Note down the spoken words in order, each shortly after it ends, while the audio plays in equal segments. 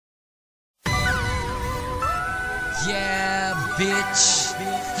Yeah, bitch.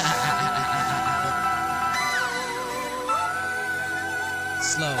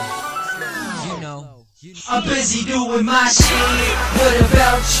 Slow. You know. I'm busy doing my shit. What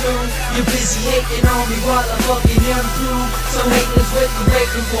about you? You're busy hating on me while I'm fucking them through. So hate is what you're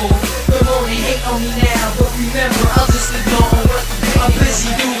waiting for. Come on and hate on me now, but remember I'll just ignore what you. I'm busy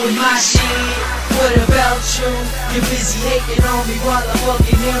doing my shit. What about you? You're busy hating on me while I'm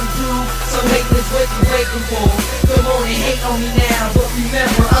fucking them through. So hate is what you're waiting for. Come on and hate on me now, but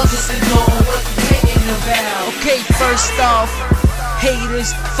remember I'll just ignore what you're hating about. Okay, first off,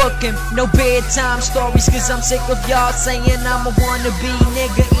 haters, fucking no bedtime stories, cause I'm sick of y'all saying I'm a wannabe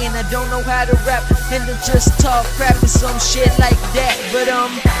nigga and I don't know how to rap and to just talk crap and some shit like that. But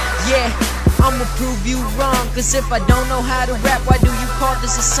yeah, I'ma prove you wrong, cause if I don't know how to rap, why do you call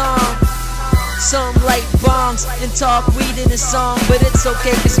this a song? Some like bongs and talk weed in a song, but it's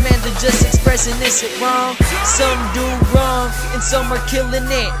okay cause man, they're just expressing this it wrong. Some do wrong and some are killing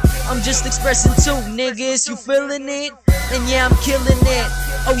it. I'm just expressing too, niggas, you feeling it? And yeah, I'm killing it.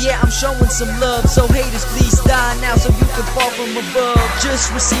 Oh yeah, I'm showing some love, so haters please die now so you can fall from above. Just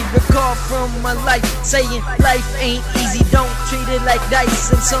received a call from my life saying life ain't easy, don't treat it like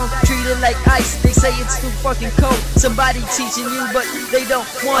dice, and some treat it like ice. They say it's too fucking cold, somebody teaching you but they don't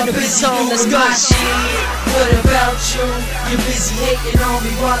wanna be told. Let's go. What about you? You're busy hating on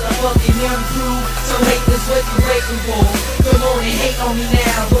me while I'm fucking them through. So hate is what you're waiting for. Come on and hate on me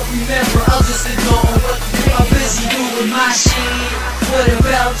now, but remember I'll just ignore what you. I'm busy doing my shit. What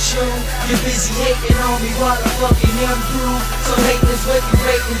about you? You're busy hating on me while I'm fucking them through. So hate is what you're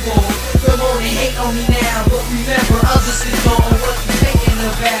waiting for. Come on and hate on me now, but remember I'll just ignore what you're thinking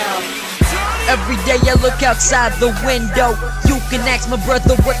about. Every day I look outside the window. You can ask my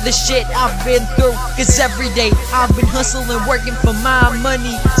brother what the shit I've been through, cause every day I've been hustling, working for my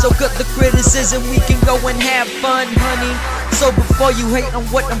money. So cut the criticism, we can go and have fun, honey. So before you hate on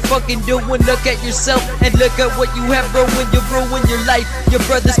what I'm fucking doing, look at yourself and look at what you have ruined. You ruin your life, your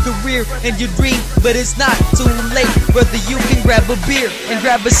brother's career, and your dream. But it's not too late, brother, you can grab a beer and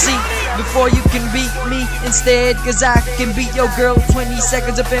grab a seat before you can beat me instead, cause I can beat your girl 20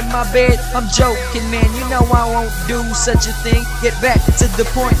 seconds up in my bed. I'm joking, man, you know I won't do such a thing. Get back to the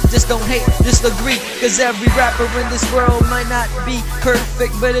point, just don't hate, just agree. Cause every rapper in this world might not be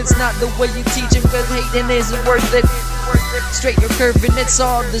perfect, but it's not the way you teach him, cause hating isn't worth it. Straight your curve and it's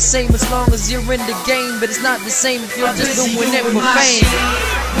all the same as long as you're in the game, but it's not the same if you're just doing it for fame.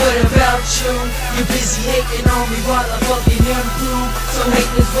 What about you? You're busy hating on me while I'm fucking them through. So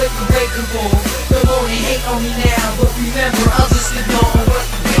hate is what you're waiting for. Come on and hate on me now, but remember I'll just ignore what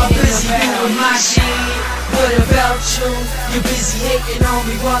you're I'm busy doing my shit. What about you? You're busy hating on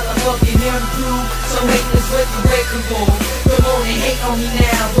me while I'm fucking them through. So hate is what you're waiting for. Come on and hate on me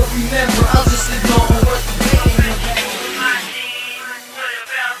now, but remember I'll just ignore what you're thinking about.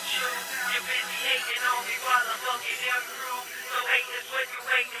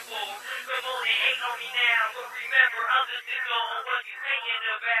 Come on and hate on me now, but remember, I'll just ignore what you're thinking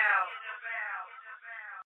about.